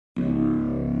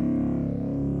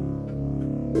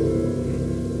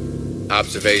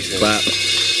Observation. Clap.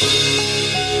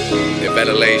 The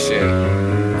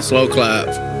ventilation. Slow clap.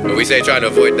 But we say try to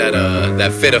avoid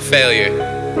that fit of failure.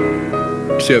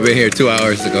 Should've been here 2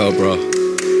 hours ago, bro.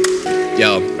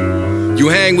 Yo. You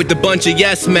hang with a bunch of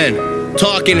yes men.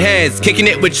 Talking heads, kicking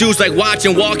it with Jews like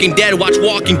watching Walking Dead, watch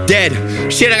Walking Dead.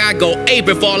 Shit, I gotta go ape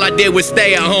if all I did was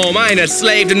stay at home. I ain't a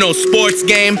slave to no sports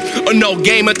game or no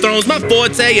Game of Thrones. My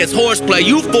forte is horseplay,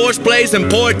 you force plays and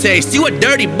poor taste. You a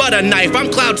dirty butter knife, I'm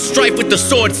Cloud Strife with the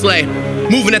sword slay.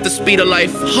 Moving at the speed of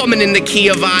life, humming in the key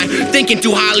of I. Thinking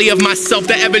too highly of myself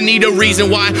to ever need a reason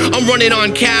why. I'm running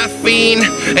on caffeine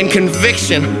and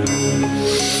conviction.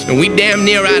 And we damn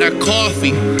near out of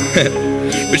coffee.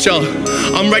 But yo,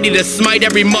 I'm ready to smite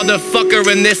every motherfucker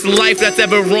in this life that's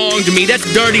ever wronged me. That's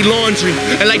dirty laundry.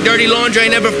 And like dirty laundry, I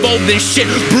ain't never folded shit.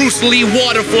 Bruce Lee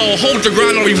water flow, hold your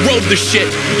ground or we wrote the shit.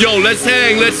 Yo, let's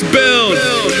hang, let's build.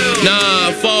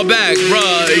 Nah, fall back,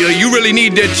 bruh. You really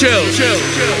need to chill.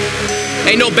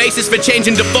 Ain't no basis for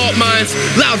changing default minds.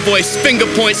 Loud voice, finger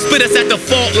points, split us at the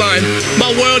fault line.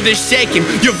 My world is shaking,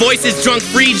 your voice is drunk,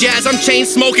 free jazz. I'm chain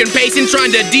smoking, pacing,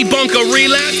 trying to debunk a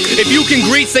relapse. If you can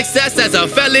greet success as a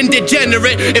felon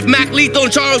degenerate, if Mac Lethal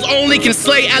and Charles only can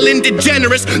slay Ellen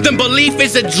DeGeneres, then belief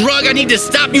is a drug I need to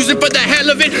stop using for the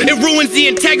hell of it. It ruins the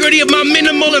integrity of my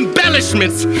minimal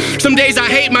embellishments. Some days I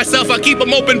hate myself, I keep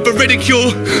them open for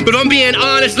ridicule. But I'm being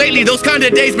honest, lately those kind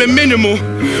of days been minimal.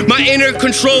 My inner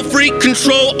control freak,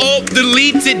 Control, Alt,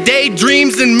 deletes it,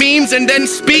 daydreams and memes, and then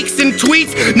speaks and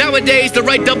tweets. Nowadays, the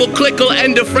right double click will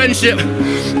end a friendship.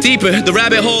 Deeper, the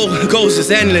rabbit hole goes,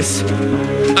 is endless.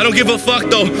 I don't give a fuck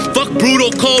though, fuck brutal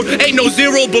cold. Ain't no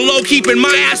zero below, keeping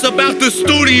my ass up out the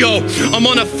studio. I'm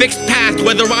on a fixed path,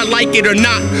 whether I like it or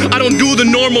not. I don't do the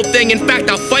normal thing, in fact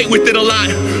I fight with it a lot.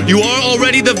 You are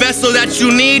already the vessel that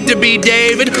you need to be,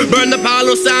 David. Burn the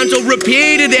Palo Santo,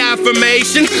 repeated the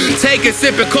affirmation. Take a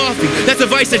sip of coffee, that's a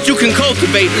vice that you can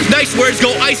cultivate. Nice words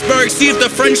go iceberg, see if the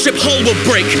friendship hole will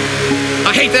break.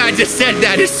 I hate that I just said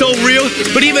that, it's so real.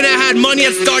 But even if I had money,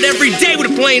 I'd start every day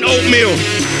with plain oatmeal.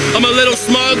 I'm a little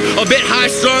smug, a bit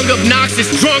high-strung, obnoxious,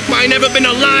 drunk, but I ain't never been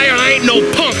a liar, I ain't no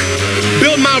punk.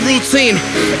 Build my routine,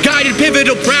 guided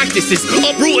pivotal practices,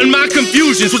 uprooting my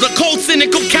confusions with a cold,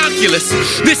 cynical calculus.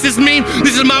 This is me,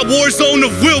 this is my war zone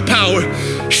of willpower.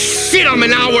 Shit, I'm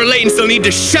an hour late and still need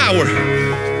to shower.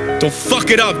 Don't fuck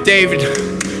it up, David.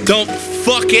 Don't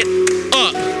fuck it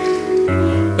up.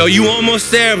 Yo, you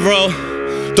almost there, bro.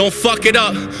 Don't fuck it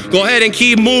up. Go ahead and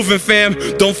keep moving, fam.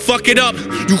 Don't fuck it up.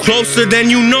 You closer than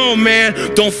you know, man.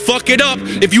 Don't fuck it up.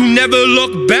 If you never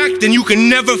look back, then you can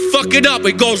never fuck it up.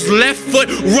 It goes left foot,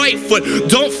 right foot.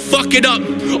 Don't fuck it up.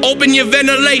 Open your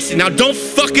ventilation. Now don't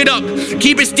fuck it up.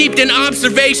 Keep it steeped in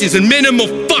observations and minimal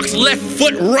fucks. Left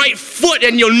foot, right foot,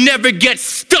 and you'll never get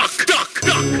stuck.